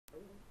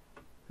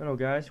Hello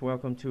guys,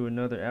 welcome to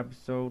another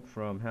episode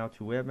from How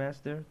to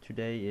Webmaster.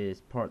 Today is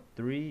part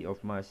 3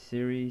 of my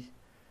series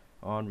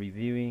on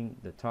reviewing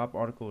the top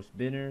article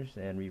spinners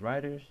and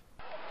rewriters.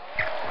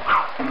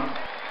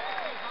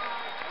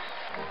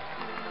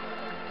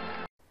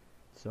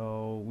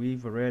 So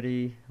we've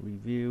already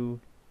reviewed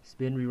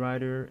Spin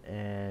Rewriter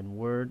and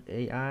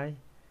WordAi,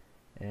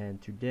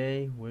 and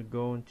today we're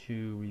going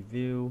to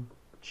review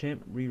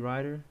Chimp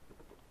Rewriter.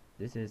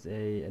 This is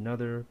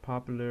another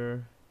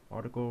popular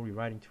article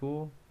rewriting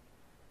tool,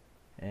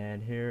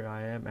 and here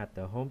I am at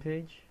the home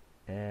page,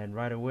 and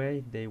right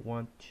away they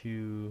want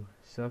to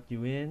suck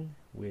you in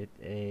with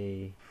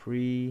a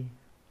free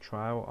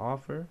trial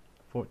offer,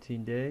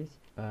 14 days.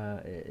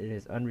 It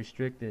is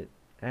unrestricted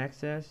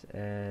access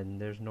and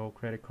there's no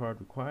credit card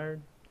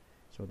required,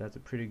 so that's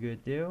a pretty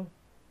good deal.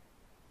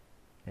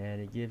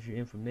 And it gives you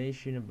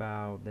information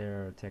about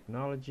their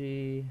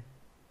technology,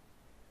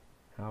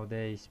 how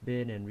they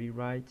spin and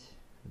rewrite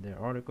their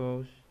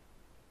articles,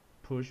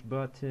 push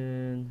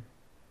button,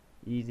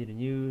 easy to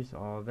use,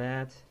 all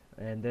that.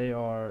 And they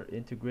are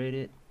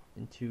integrated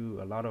into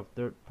a lot of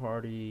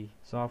third-party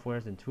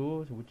softwares and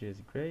tools, which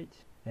is great.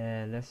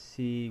 And let's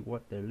see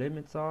what their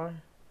limits are.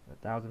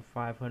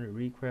 1,500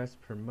 requests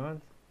per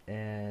month.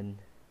 And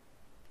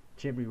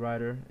Chimp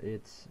Rewriter,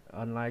 it's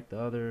unlike the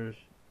others,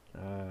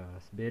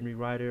 Spin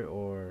Rewriter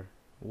or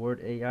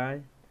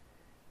WordAi.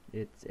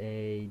 It's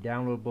a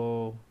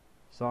downloadable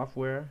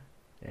software,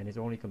 and it's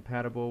only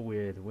compatible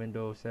with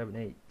Windows 7,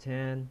 8,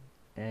 10,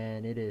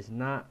 and it is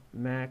not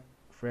Mac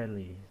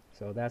friendly.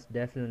 So that's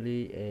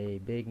definitely a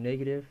big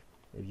negative.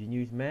 If you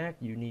use Mac,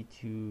 you need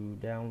to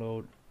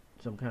download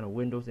some kind of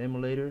Windows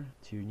emulator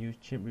to use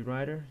Chimp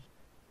Rewriter.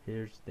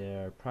 Here's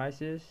their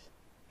prices: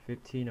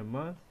 $15 a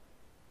month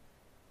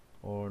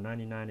or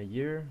 $99 a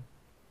year.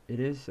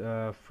 It is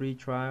a free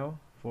trial,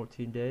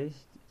 14 days.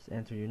 Just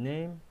enter your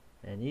name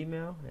and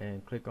email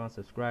and click on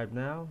subscribe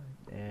now,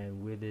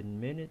 and within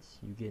minutes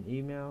you get an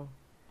email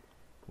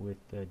with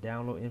the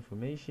download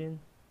information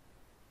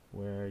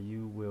where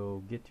you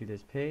will get to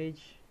this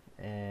page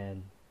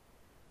and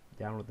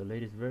download the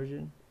latest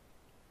version.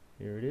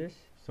 Here it is.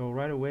 So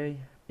right away,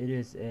 it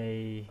is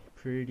a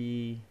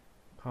pretty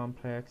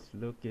complex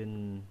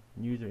looking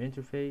user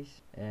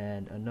interface,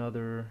 and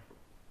another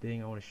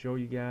thing I want to show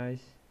you guys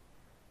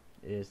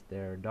is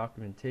their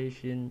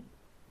documentation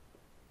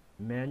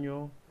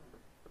manual,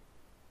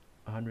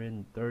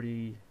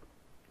 130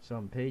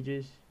 some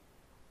pages.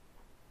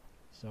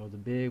 So it's a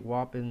big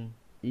whopping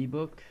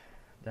ebook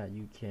that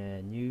you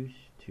can use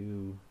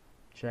to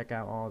check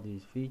out all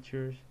these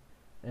features.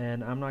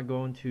 And I'm not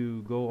going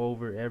to go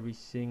over every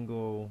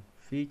single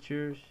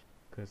features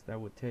because that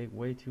would take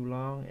way too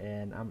long,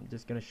 and I'm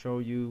just going to show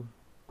you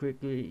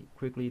quickly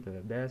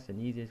the best and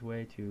easiest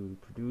way to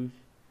produce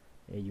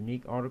a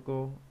unique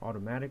article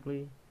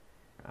automatically.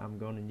 I'm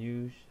going to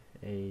use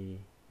a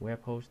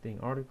web hosting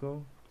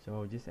article.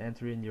 So just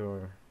enter in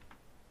your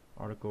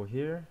article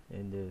here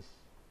in this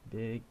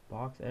big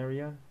box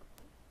area,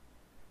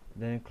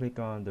 then click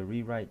on the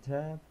rewrite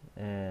tab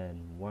and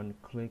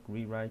OneClick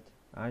Rewrite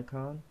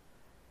icon.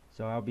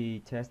 So I'll be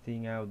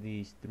testing out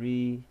these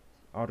 3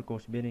 article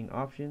spinning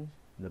options: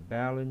 the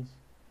balance,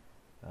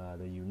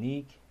 the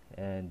unique,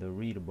 and the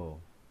readable.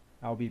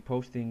 I'll be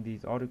posting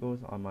these articles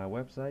on my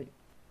website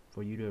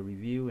for you to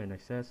review and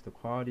assess the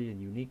quality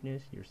and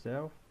uniqueness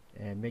yourself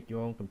and make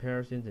your own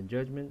comparisons and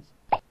judgments.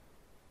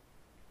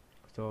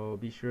 So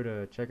be sure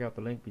to check out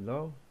the link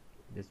below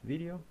this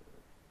video.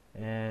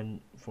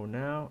 And for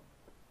now,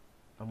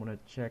 I'm going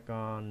to check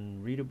on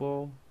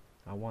readable.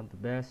 I want the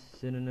best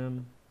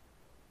synonym,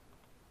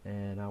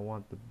 and I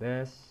want the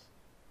best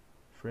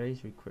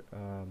phrase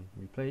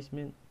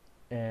replacement.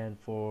 And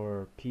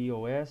for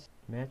POS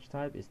match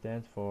type, it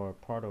stands for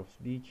part of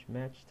speech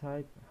match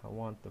type. I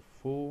want the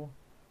full,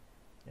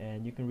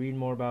 and you can read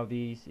more about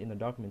these in the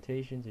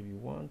documentations if you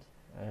want.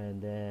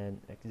 And then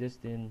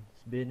existing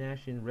spin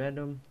action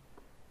random,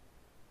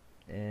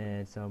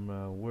 and some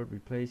word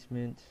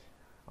replacement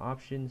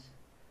options.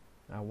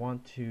 I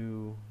want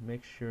to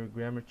make sure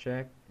grammar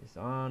check is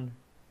on,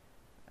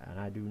 and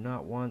I do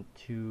not want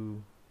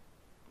to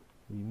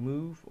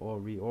remove or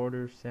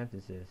reorder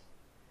sentences,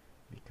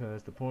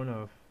 because the point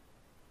of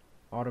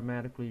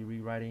automatically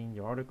rewriting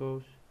your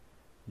articles,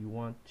 you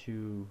want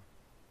to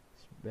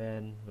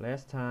spend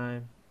less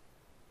time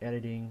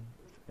editing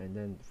and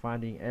then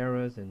finding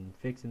errors and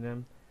fixing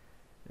them.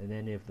 And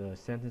then if the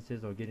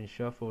sentences are getting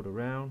shuffled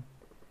around,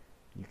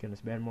 you can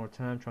spend more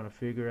time trying to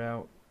figure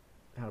out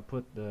how to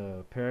put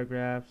the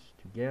paragraphs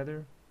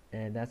together,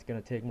 and that's going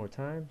to take more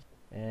time.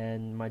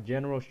 And my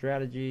general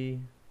strategy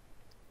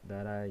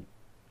that I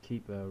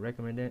keep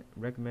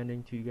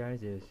recommending to you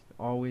guys is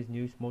always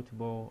use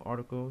multiple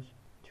articles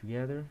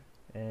together.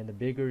 And the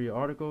bigger your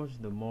articles,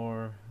 the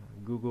more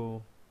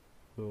Google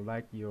will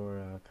like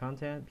your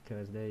content,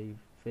 because they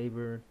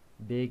favor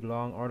big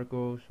long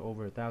articles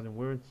over 1,000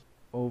 words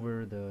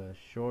over the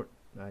short,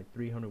 like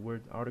 300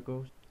 word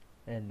articles.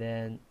 And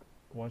then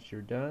once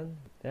you're done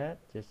with that,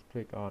 just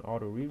click on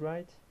auto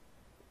rewrite,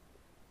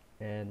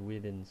 and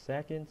within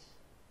seconds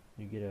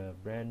you get a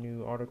brand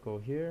new article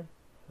here.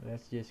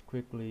 Let's just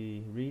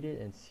quickly read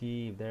it and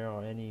see if there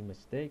are any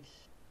mistakes.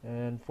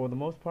 And for the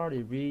most part,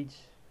 it reads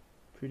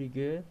pretty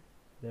good.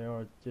 There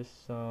are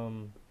just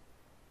some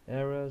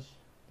errors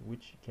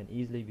which can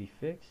easily be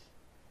fixed.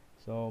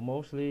 So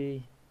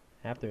mostly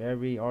after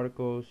every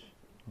article's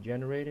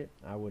generated,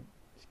 I would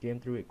skim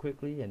through it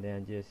quickly and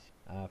then just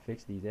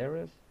fix these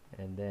errors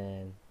and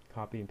then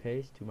copy and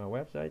paste to my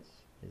websites.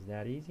 It's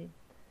that easy.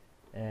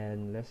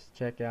 And let's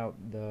check out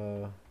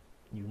the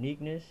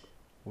uniqueness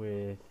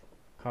with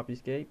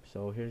Copyscape.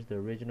 So here's the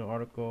original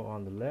article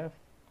on the left,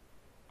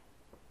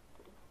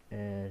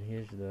 and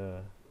here's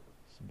the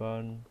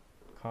spun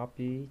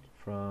copy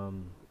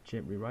from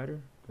Chimp Rewriter.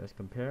 Let's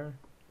compare.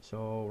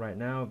 So right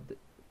now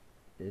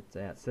it's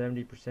at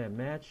 70%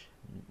 match,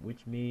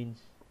 which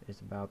means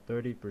it's about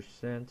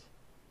 30%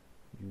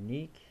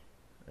 unique.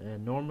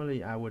 And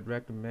normally I would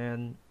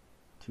recommend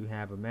to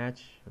have a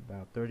match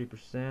about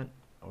 30%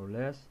 or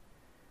less.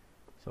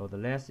 So the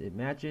less it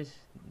matches,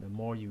 the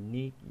more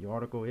unique your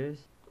article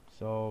is.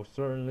 So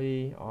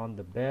certainly on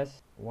the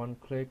best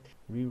one-click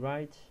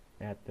rewrite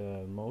at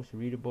the most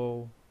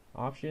readable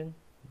option,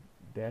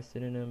 best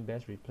synonym,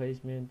 best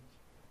replacement,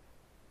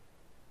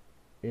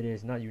 it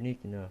is not unique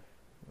enough,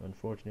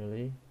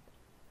 unfortunately.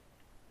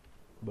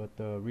 But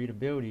the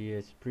readability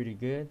is pretty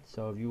good.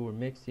 So if you were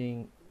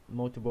mixing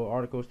multiple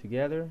articles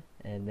together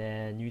and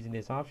then using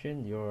this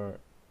option, your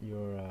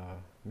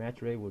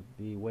match rate would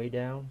be way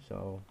down.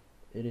 So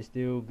it is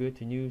still good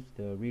to use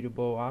the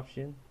readable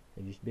option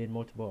if you spin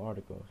multiple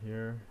articles.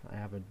 Here I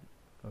have a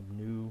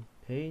new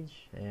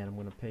page and I'm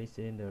going to paste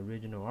in the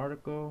original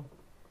article.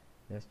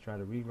 Let's try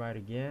to rewrite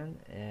again,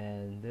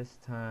 and this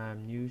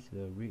time use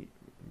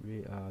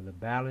the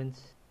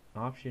balance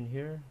option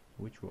here,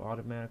 which will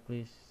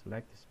automatically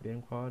select the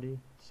spin quality.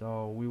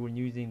 So we were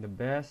using the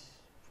best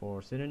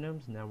for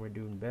synonyms, now we're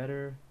doing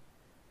better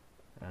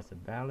as a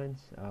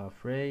balance.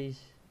 Phrase,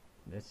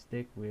 let's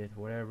stick with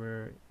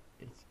whatever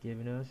it's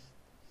giving us.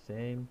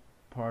 Same.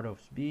 Part of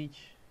speech,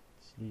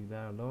 let's leave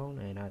that alone.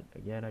 And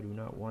again, I do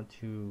not want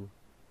to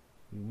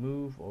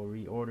remove or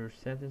reorder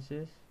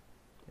sentences.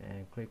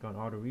 And click on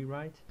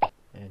AutoRewrite,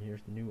 and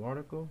here's the new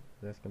article.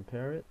 Let's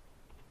compare it.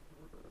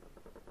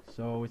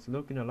 So it's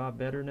looking a lot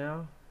better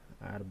now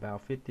at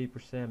about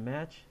 50%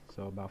 match,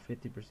 so about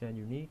 50%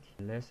 unique.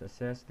 Let's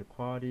assess the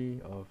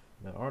quality of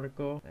the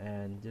article,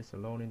 and just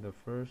alone in the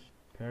first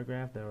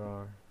paragraph there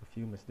are a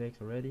few mistakes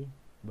already,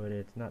 but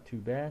it's not too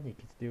bad. It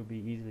can still be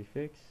easily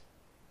fixed.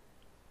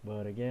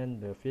 But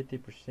again, the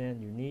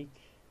 50% unique,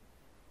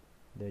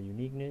 the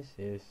uniqueness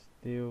is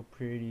still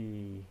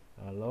pretty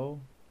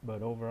low,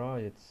 but overall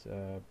it's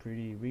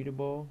pretty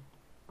readable.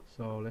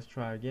 So let's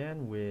try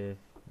again with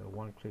the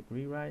one-click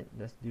rewrite.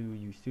 Let's do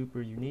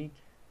super unique.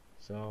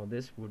 So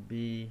this would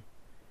be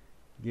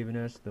giving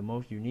us the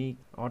most unique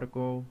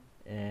article,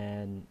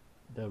 and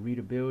the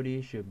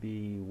readability should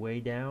be way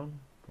down.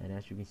 And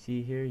as you can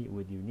see here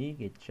with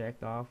unique, it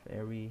checked off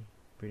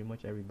pretty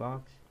much every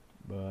box,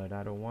 but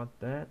I don't want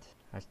that.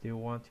 I still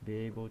want to be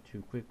able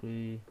to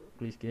quickly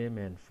skim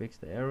and fix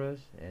the errors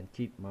and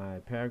keep my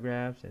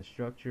paragraphs and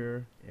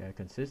structure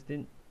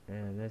consistent.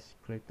 And let's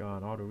click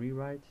on auto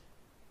rewrite,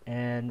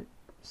 and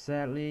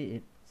sadly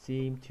it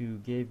seemed to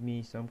give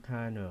me some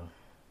kind of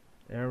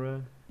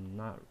error. I'm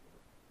not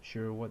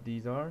sure what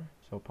these are,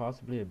 so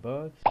possibly a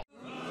bug.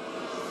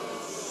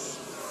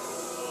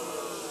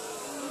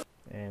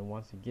 And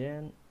once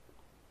again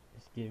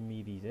it's giving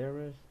me these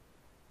errors,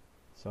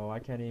 so I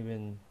can't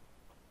even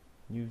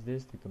use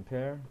this to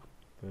compare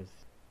because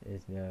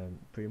it's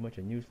pretty much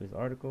a useless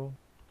article.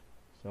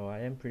 So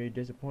I am pretty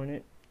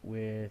disappointed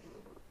with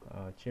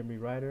Chimp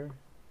Rewriter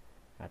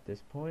at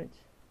this point.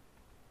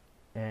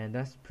 And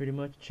that's pretty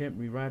much Chimp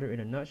Rewriter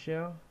in a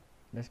nutshell.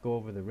 Let's go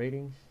over the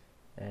ratings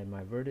and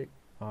my verdict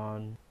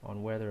on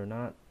whether or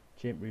not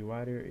Chimp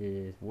Rewriter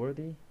is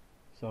worthy.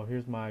 So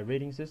here's my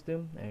rating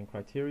system and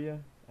criteria.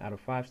 Out of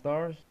 5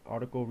 stars,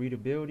 article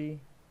readability.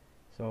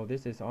 So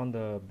this is on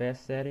the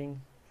best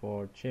setting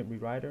for Chimp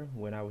Rewriter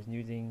when I was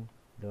using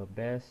the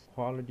best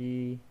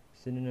quality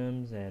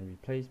synonyms and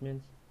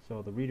replacements.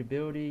 So the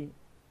readability,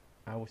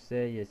 I would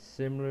say, is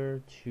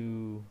similar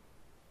to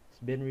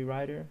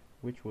SpinnerChief,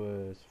 which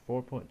was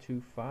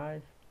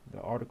 4.25.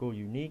 The article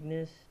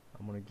uniqueness,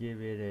 I'm going to give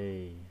it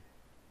a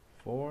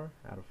 4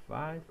 out of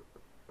 5.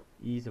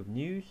 Ease of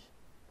use,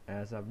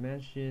 as I've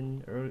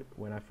mentioned earlier,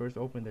 when I first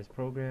opened this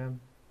program,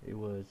 it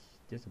was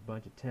just a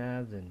bunch of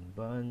tabs and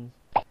buttons.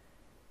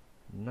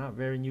 Not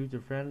very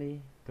user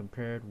friendly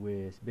compared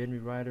with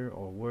SpinnerChief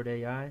or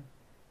WordAi,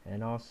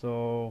 and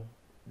also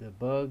the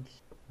bugs,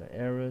 the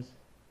errors,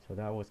 so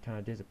that was kind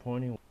of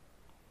disappointing.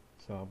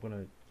 So I'm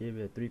gonna give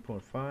it a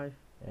 3.5.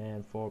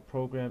 And for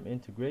program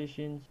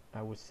integrations,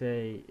 I would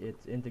say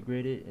it's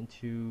integrated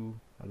into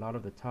a lot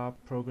of the top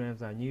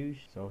programs I use.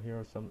 So here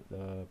are some of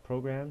the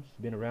programs,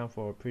 been around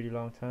for a pretty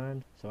long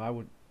time, so I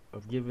would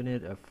have given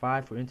it a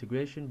 5 for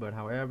integration, but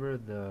however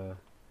the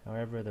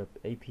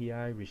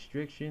API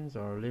restrictions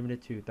are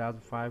limited to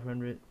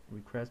 1,500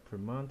 requests per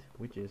month,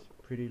 which is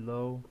pretty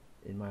low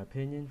in my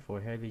opinion, for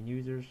heavy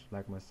users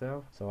like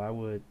myself. So I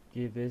would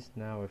give this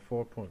now a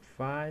 4.5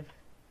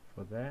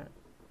 for that.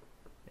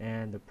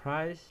 And the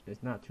price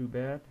is not too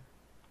bad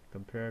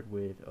compared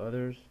with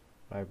others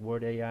like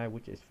WordAi,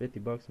 which is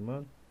 $50 a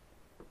month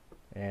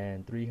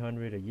and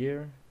 $300 a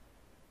year.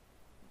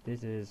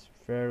 This is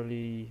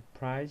fairly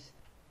priced,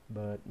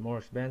 but more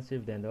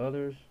expensive than the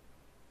others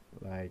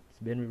like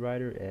Spin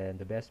Rewriter and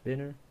the Best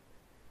Spinner.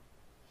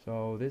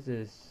 So this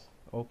is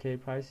okay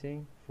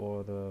pricing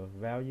for the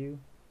value.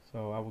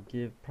 So I will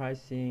give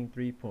pricing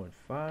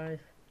 3.5,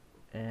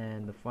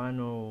 and the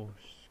final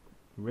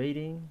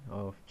rating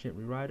of Chimp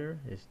Rewriter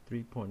is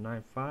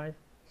 3.95.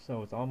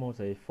 So it's almost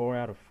a 4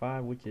 out of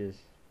 5, which is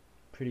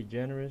pretty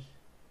generous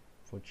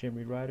for Chimp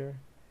Rewriter.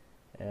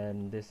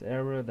 And this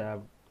error that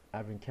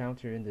I've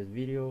encountered in this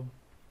video,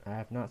 I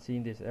have not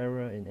seen this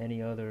error in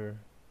any other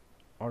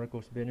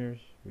article spinners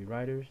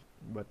rewriters,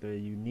 but the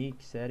unique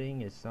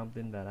setting is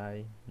something that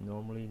I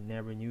normally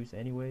never use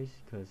anyways,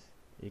 because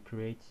it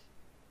creates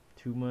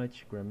too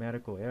much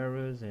grammatical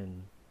errors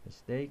and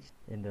mistakes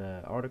in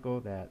the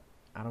article that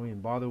I don't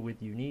even bother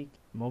with unique.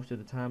 Most of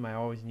the time I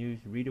always use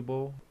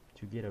readable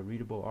to get a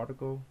readable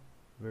article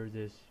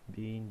versus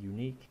being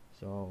unique.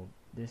 So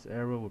this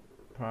error would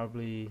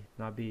probably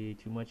not be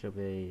too much of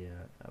a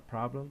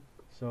problem.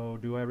 So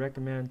do I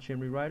recommend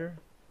Chimp Rewriter?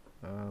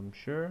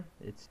 Sure,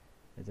 it's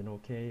an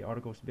okay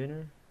article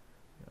spinner,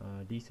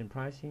 decent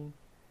pricing.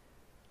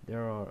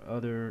 There are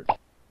other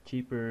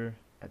cheaper,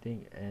 I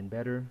think, and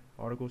better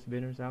article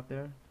spinners out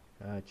there.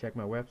 Check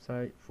my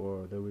website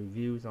for the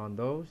reviews on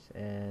those,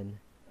 and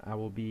I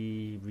will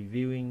be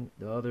reviewing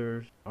the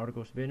other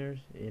article spinners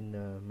in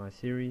my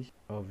series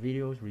of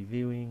videos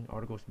reviewing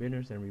article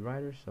spinners and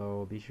rewriters,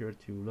 so be sure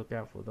to look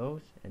out for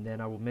those. And then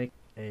I will make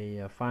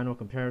a final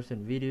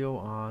comparison video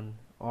on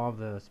all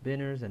the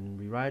spinners and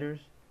rewriters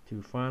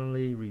to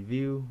finally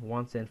review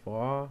once and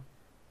for all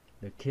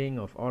the king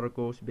of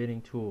article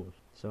spinning tools.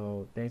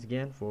 So thanks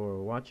again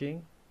for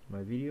watching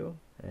my video,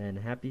 and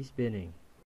happy spinning.